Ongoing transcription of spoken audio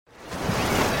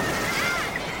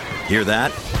Hear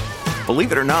that?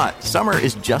 Believe it or not, summer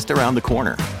is just around the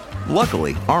corner.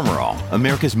 Luckily, Armor All,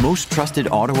 America's most trusted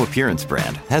auto appearance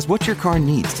brand, has what your car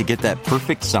needs to get that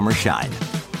perfect summer shine.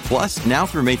 Plus, now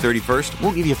through May 31st,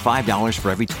 we'll give you $5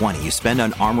 for every $20 you spend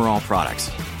on Armor All products.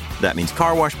 That means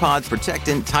car wash pods,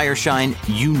 protectant, tire shine,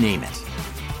 you name it.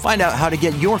 Find out how to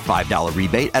get your $5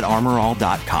 rebate at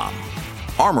armorall.com.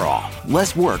 Armor All,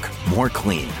 less work, more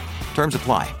clean. Terms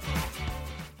apply.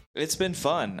 It's been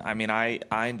fun. I mean, I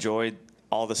enjoyed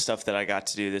all the stuff that I got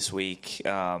to do this week,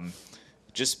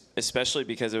 just especially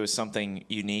because it was something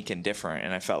unique and different,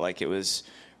 and I felt like it was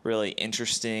really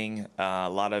interesting, a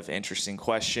lot of interesting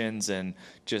questions and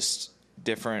just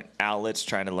different outlets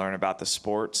trying to learn about the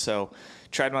sport. So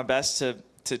tried my best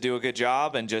to do a good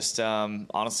job, and just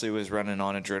honestly was running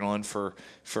on adrenaline for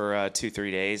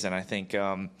 2-3 days, and I think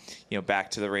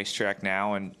back to the racetrack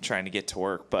now and trying to get to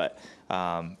work. But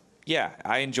yeah,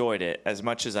 I enjoyed it. As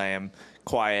much as I am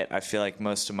quiet, I feel like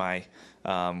most of my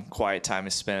quiet time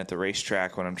is spent at the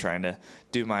racetrack when I'm trying to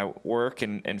do my work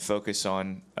and focus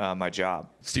on my job.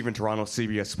 Stephen Toronto,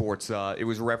 CBS Sports. It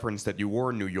was referenced that you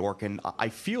were in New York, and I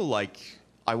feel like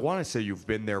I want to say you've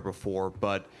been there before,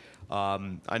 but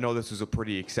I know this was a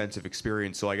pretty extensive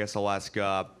experience, so I guess I'll ask,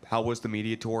 how was the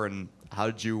media tour, and how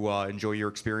did you enjoy your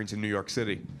experience in New York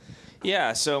City?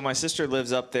 Yeah, so my sister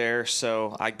lives up there,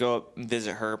 so I go up and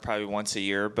visit her probably once a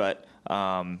year, but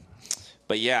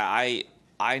yeah, I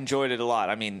enjoyed it a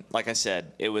lot. I mean, like I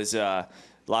said, it was a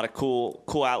lot of cool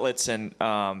outlets, and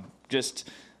I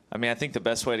think the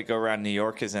best way to go around New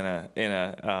York is in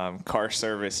a car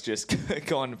service, just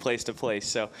going place to place.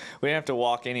 So we didn't have to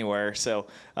walk anywhere. So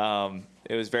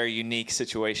it was a very unique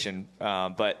situation,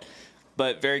 but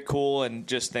very cool, and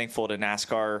just thankful to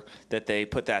NASCAR that they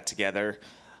put that together.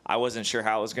 I wasn't sure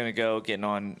how it was going to go getting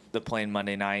on the plane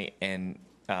Monday night, and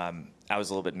I was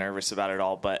a little bit nervous about it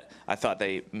all, but I thought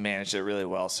they managed it really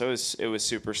well. So it was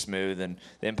super smooth, and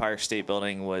the Empire State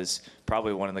Building was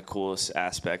probably one of the coolest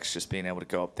aspects, just being able to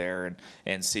go up there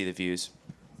and see the views.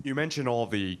 You mentioned all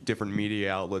the different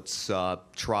media outlets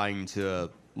trying to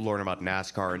learn about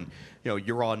NASCAR, and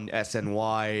you're on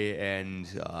SNY, and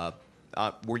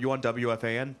were you on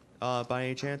WFAN by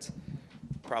any chance?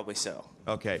 Probably so.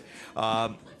 Okay,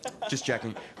 just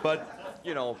checking. But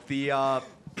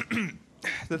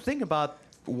the thing about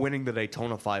winning the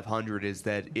Daytona 500 is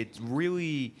that it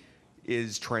really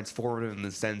is transformative in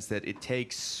the sense that it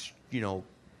takes,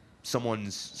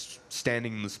 someone's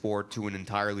standing in the sport to an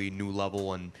entirely new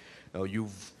level, and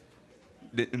you've,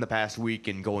 in the past week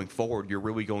and going forward, you're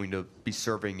really going to be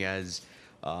serving as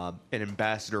an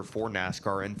ambassador for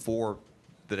NASCAR and for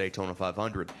the Daytona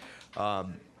 500.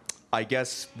 I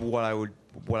guess what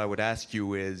I would ask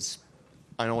you is,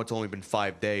 I know it's only been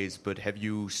 5 days, but have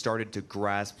you started to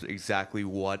grasp exactly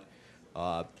what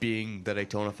being the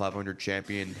Daytona 500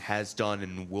 champion has done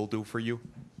and will do for you?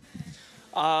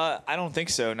 I don't think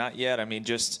so, not yet. I mean,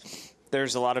 just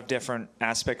there's a lot of different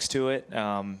aspects to it.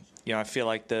 I feel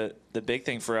like the big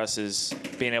thing for us is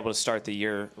being able to start the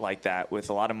year like that with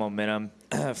a lot of momentum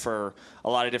for a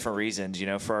lot of different reasons.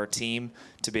 For our team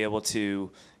to be able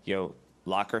to,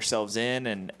 lock ourselves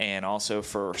in, and also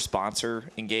for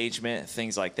sponsor engagement,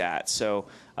 things like that. So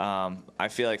I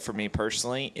feel like for me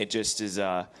personally, it just is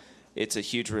it's a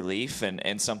huge relief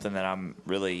and something that I'm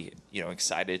really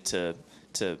excited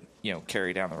to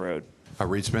carry down the road.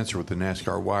 Reed Spencer with the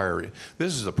NASCAR Wire.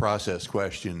 This is a process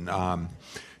question.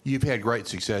 You've had great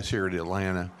success here at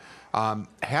Atlanta.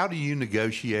 How do you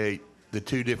negotiate the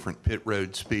two different pit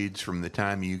road speeds from the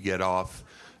time you get off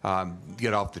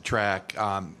the track?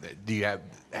 Do you have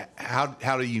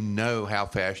how do you know how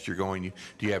fast you're going?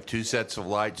 Do you have two sets of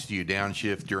lights? Do you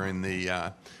downshift during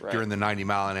the during the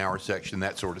 90-mile-an-hour section?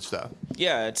 That sort of stuff.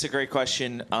 Yeah, it's a great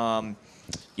question.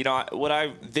 What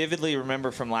I vividly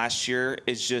remember from last year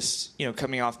is just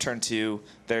coming off turn 2.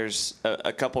 There's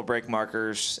a couple brake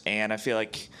markers, and I feel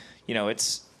like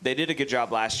they did a good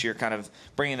job last year, kind of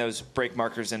bringing those brake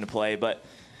markers into play, but.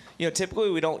 Typically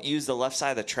we don't use the left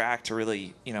side of the track to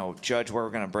really, judge where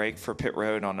we're going to brake for pit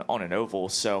road on an oval.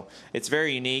 So it's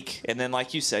very unique. And then,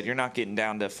 like you said, you're not getting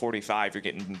down to 45, you're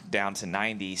getting down to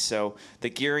 90. So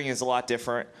the gearing is a lot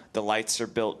different. The lights are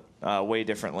built way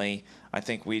differently. I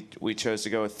think we chose to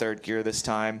go with third gear this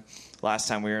time. Last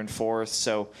time we were in fourth.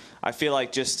 So I feel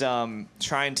like just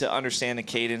trying to understand the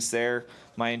cadence there.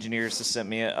 My engineers have sent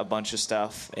me a bunch of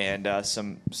stuff and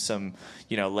some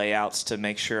layouts to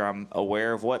make sure I'm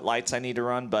aware of what lights I need to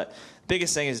run. But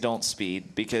biggest thing is don't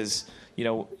speed, because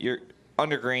you're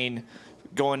under green.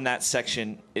 Going that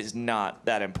section is not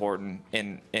that important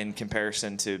in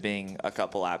comparison to being a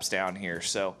couple laps down here.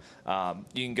 So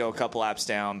you can go a couple laps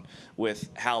down with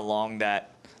how long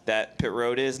that that pit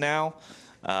road is now,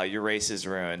 your race is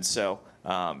ruined. So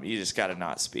you just got to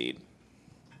not speed.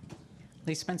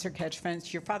 Lee Spencer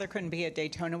Catchfence, your father couldn't be at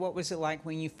Daytona. What was it like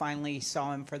when you finally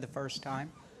saw him for the first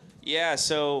time? Yeah,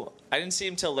 so I didn't see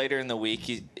him till later in the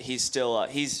week. He's still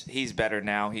he's better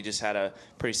now. He just had a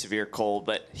pretty severe cold,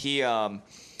 but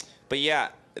yeah,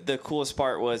 the coolest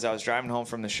part was I was driving home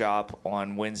from the shop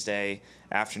on Wednesday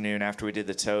afternoon after we did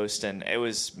the toast, and it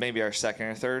was maybe our second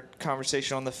or third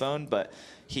conversation on the phone. But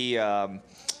we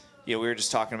were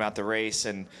just talking about the race,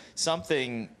 and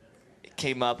something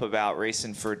came up about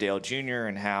racing for Dale Jr.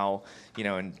 and how,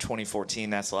 in 2014,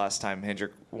 that's the last time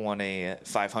Hendrick won a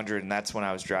 500, and that's when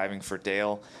I was driving for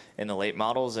Dale in the late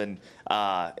models, and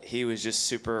he was just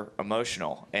super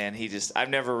emotional. And I've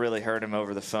never really heard him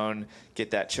over the phone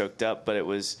get that choked up, but it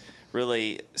was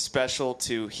really special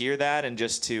to hear that, and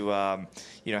just to,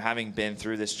 having been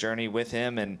through this journey with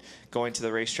him and going to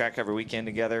the racetrack every weekend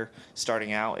together,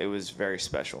 starting out, it was very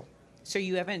special. So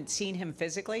you haven't seen him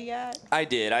physically yet? I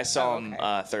did. I saw him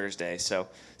Thursday. So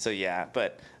yeah.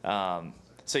 But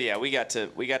we got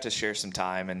to share some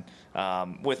time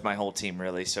and with my whole team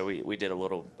really. So we did a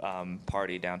little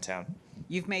party downtown.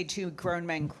 You've made two grown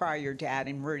men cry, your dad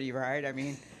and Rudy, right? I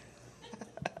mean,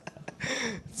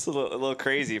 it's a little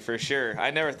crazy for sure.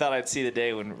 I never thought I'd see the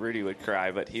day when Rudy would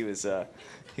cry, but he was a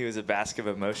basket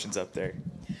of emotions up there.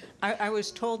 I was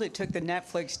told it took the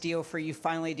Netflix deal for you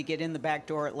finally to get in the back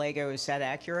door at Lego. Is that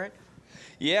accurate?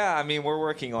 Yeah, I mean, we're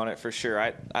working on it for sure.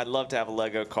 I'd love to have a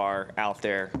Lego car out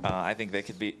there. I think they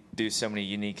could do so many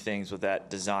unique things with that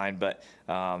design, but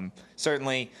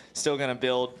certainly still going to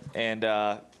build, and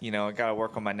I got to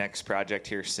work on my next project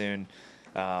here soon.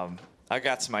 I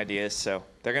got some ideas, so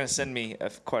they're going to send me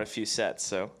quite a few sets,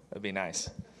 so it'll be nice.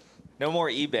 No more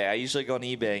eBay. I usually go on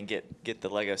eBay and get the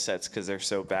Lego sets because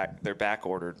they're back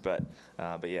ordered. But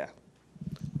yeah.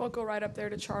 We'll go right up there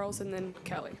to Charles and then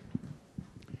Kelly.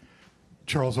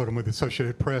 Charles Odom with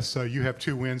Associated Press. You have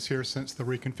 2 wins here since the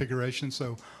reconfiguration,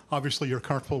 so obviously you're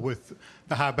comfortable with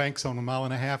the high banks on a 1.5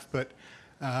 miles. But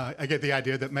I get the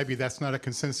idea that maybe that's not a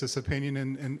consensus opinion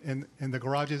in the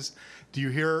garages. Do you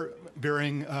hear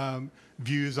varying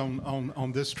views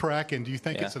on this track, and do you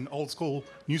think it's an old school,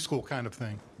 new school kind of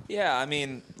thing? Yeah, I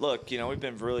mean, look, we've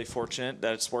been really fortunate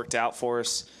that it's worked out for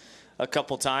us a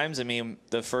couple times. I mean,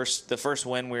 the first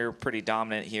win, we were pretty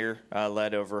dominant here,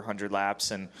 led over 100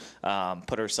 laps and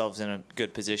put ourselves in a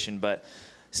good position. But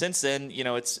since then,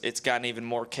 it's gotten even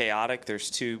more chaotic. There's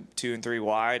two and three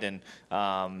wide, and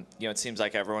it seems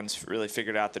like everyone's really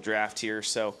figured out the draft here.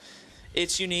 So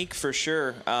it's unique for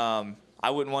sure. I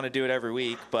wouldn't want to do it every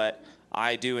week, but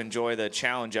I do enjoy the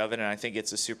challenge of it, and I think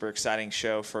it's a super exciting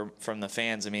show from the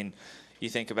fans. I mean, you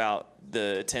think about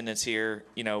the attendance here,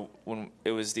 when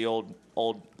it was the old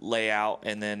layout,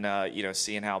 and then,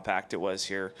 seeing how packed it was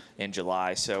here in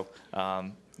July. So,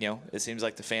 it seems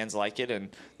like the fans like it. And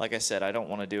like I said, I don't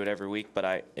want to do it every week, but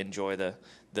I enjoy the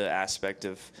aspect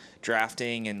of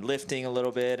drafting and lifting a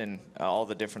little bit and all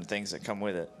the different things that come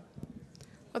with it.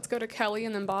 Let's go to Kelly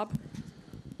and then Bob.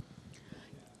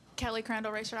 Kelly,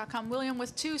 CrandallRacer.com. William,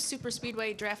 with 2 super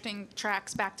speedway drafting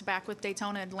tracks back-to-back with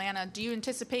Daytona and Atlanta, do you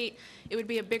anticipate it would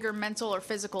be a bigger mental or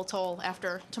physical toll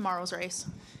after tomorrow's race?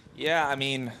 Yeah, I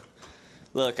mean,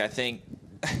 look, I think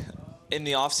in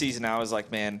the off-season I was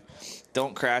like, man,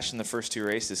 don't crash in the first 2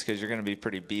 races because you're going to be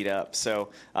pretty beat up. So,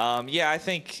 I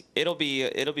think it'll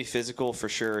be physical for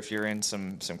sure if you're in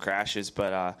some crashes.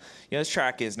 But, this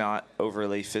track is not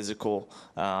overly physical.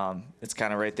 It's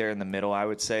kind of right there in the middle, I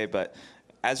would say. But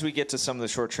as we get to some of the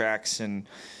short tracks and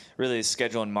really the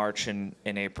schedule in March and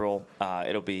in April,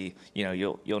 it'll be,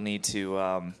 you'll need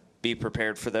to be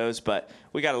prepared for those. But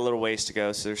we got a little ways to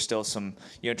go, so there's still some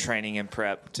training and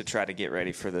prep to try to get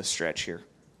ready for this stretch here.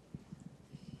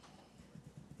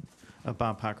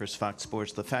 Bob Pockers, Fox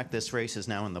Sports. The fact this race is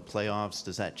now in the playoffs,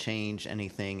 does that change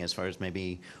anything as far as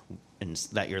maybe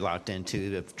that you're locked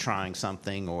into of trying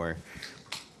something, or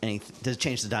does it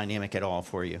change the dynamic at all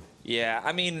for you? Yeah,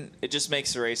 I mean, it just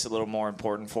makes the race a little more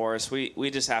important for us.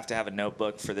 We just have to have a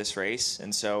notebook for this race,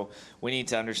 and so we need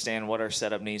to understand what our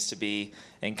setup needs to be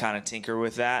and kind of tinker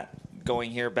with that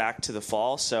going here back to the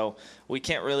fall. So we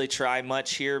can't really try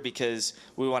much here because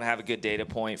we want to have a good data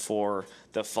point for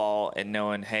the fall and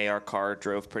knowing, hey, our car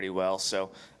drove pretty well.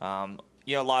 So,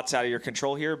 lots out of your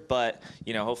control here, but,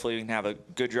 hopefully we can have a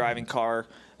good driving car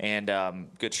and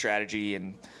good strategy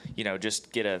and,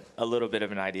 just get a little bit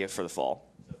of an idea for the fall.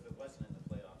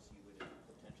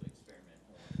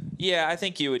 Yeah, I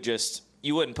think you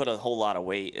wouldn't put a whole lot of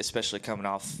weight, especially coming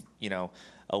off,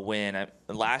 a win.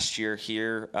 Last year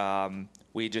here,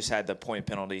 we just had the point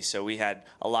penalty, so we had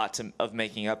a lot of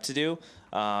making up to do.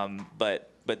 But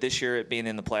but this year, it being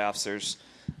in the playoffs,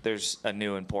 there's a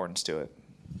new importance to it.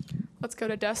 Let's go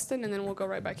to Destin, and then we'll go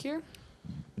right back here.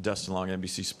 Dustin Long,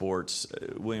 NBC Sports.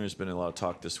 William, has been in a lot of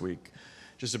talk this week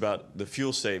just about the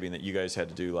fuel saving that you guys had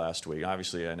to do last week.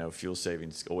 Obviously, I know fuel saving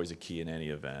is always a key in any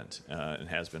event and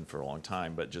has been for a long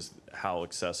time, but just how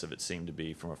excessive it seemed to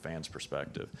be from a fan's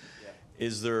perspective. Yeah.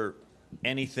 Is there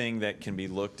anything that can be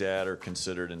looked at or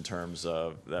considered in terms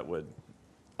of that would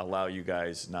allow you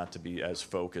guys not to be as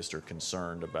focused or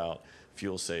concerned about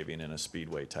fuel saving in a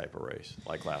speedway type of race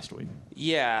like last week?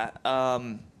 Yeah,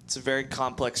 it's a very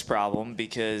complex problem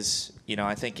because,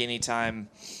 I think anytime,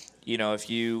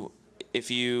 if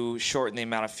you shorten the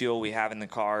amount of fuel we have in the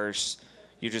cars,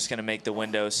 you're just going to make the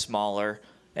windows smaller,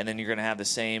 and then you're going to have the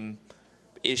same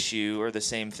issue or the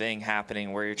same thing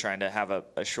happening where you're trying to have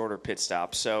a shorter pit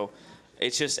stop. So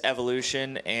it's just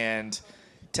evolution and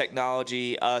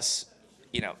technology,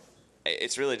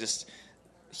 it's really just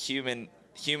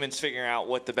humans figuring out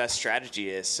what the best strategy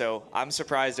is. So I'm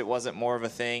surprised it wasn't more of a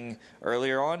thing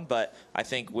earlier on, but I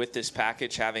think with this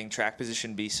package, having track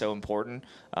position be so important,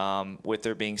 with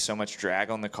there being so much drag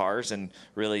on the cars and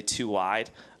really too wide,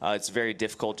 it's very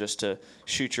difficult just to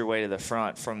shoot your way to the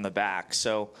front from the back.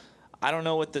 So I don't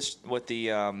know what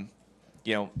the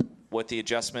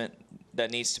adjustment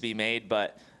that needs to be made,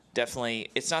 but definitely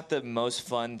it's not the most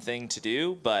fun thing to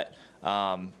do, but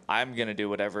I'm going to do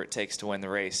whatever it takes to win the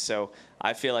race. So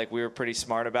I feel like we were pretty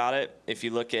smart about it. If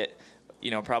you look at,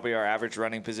 probably our average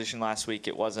running position last week,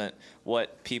 it wasn't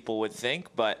what people would think,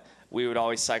 but we would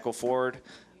always cycle forward,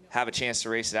 have a chance to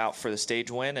race it out for the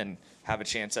stage win, and have a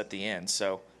chance at the end.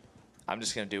 So I'm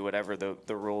just going to do whatever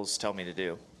the rules tell me to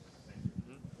do.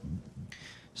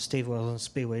 Steve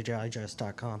Wilson,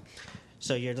 SpeedwayDigest.com.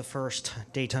 So you're the first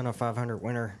Daytona 500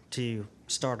 winner to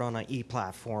start on an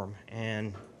E-platform,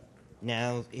 and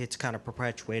now it's kind of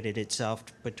perpetuated itself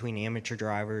between amateur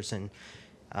drivers and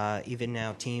even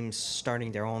now teams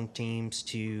starting their own teams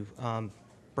to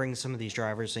bring some of these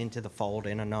drivers into the fold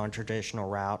in a non-traditional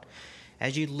route.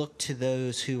 As you look to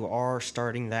those who are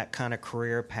starting that kind of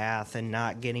career path and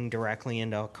not getting directly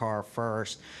into a car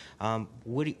first,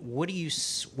 what do you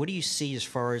see as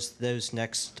far as those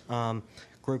next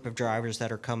group of drivers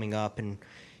that are coming up, and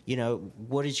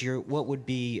what would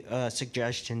be a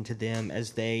suggestion to them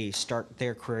as they start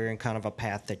their career in kind of a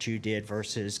path that you did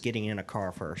versus getting in a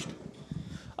car first?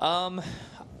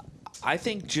 I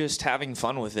think just having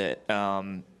fun with it.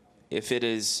 If it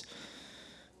is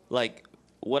like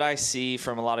what I see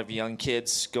from a lot of young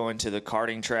kids going to the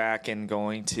karting track and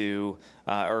going to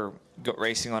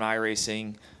racing on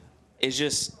iRacing, is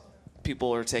just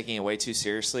people are taking it way too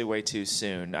seriously, way too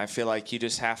soon. I feel like you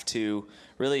just have to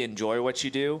really enjoy what you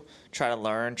do, try to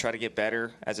learn, try to get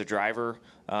better as a driver,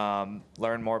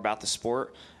 learn more about the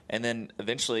sport, and then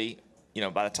eventually,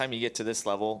 by the time you get to this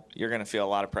level, you're going to feel a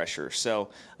lot of pressure. So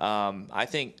I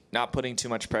think not putting too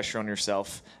much pressure on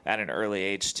yourself at an early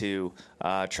age to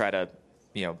try to,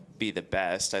 be the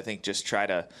best. I think just try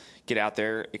to get out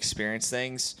there, experience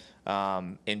things,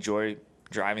 enjoy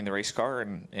driving the race car,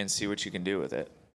 and see what you can do with it.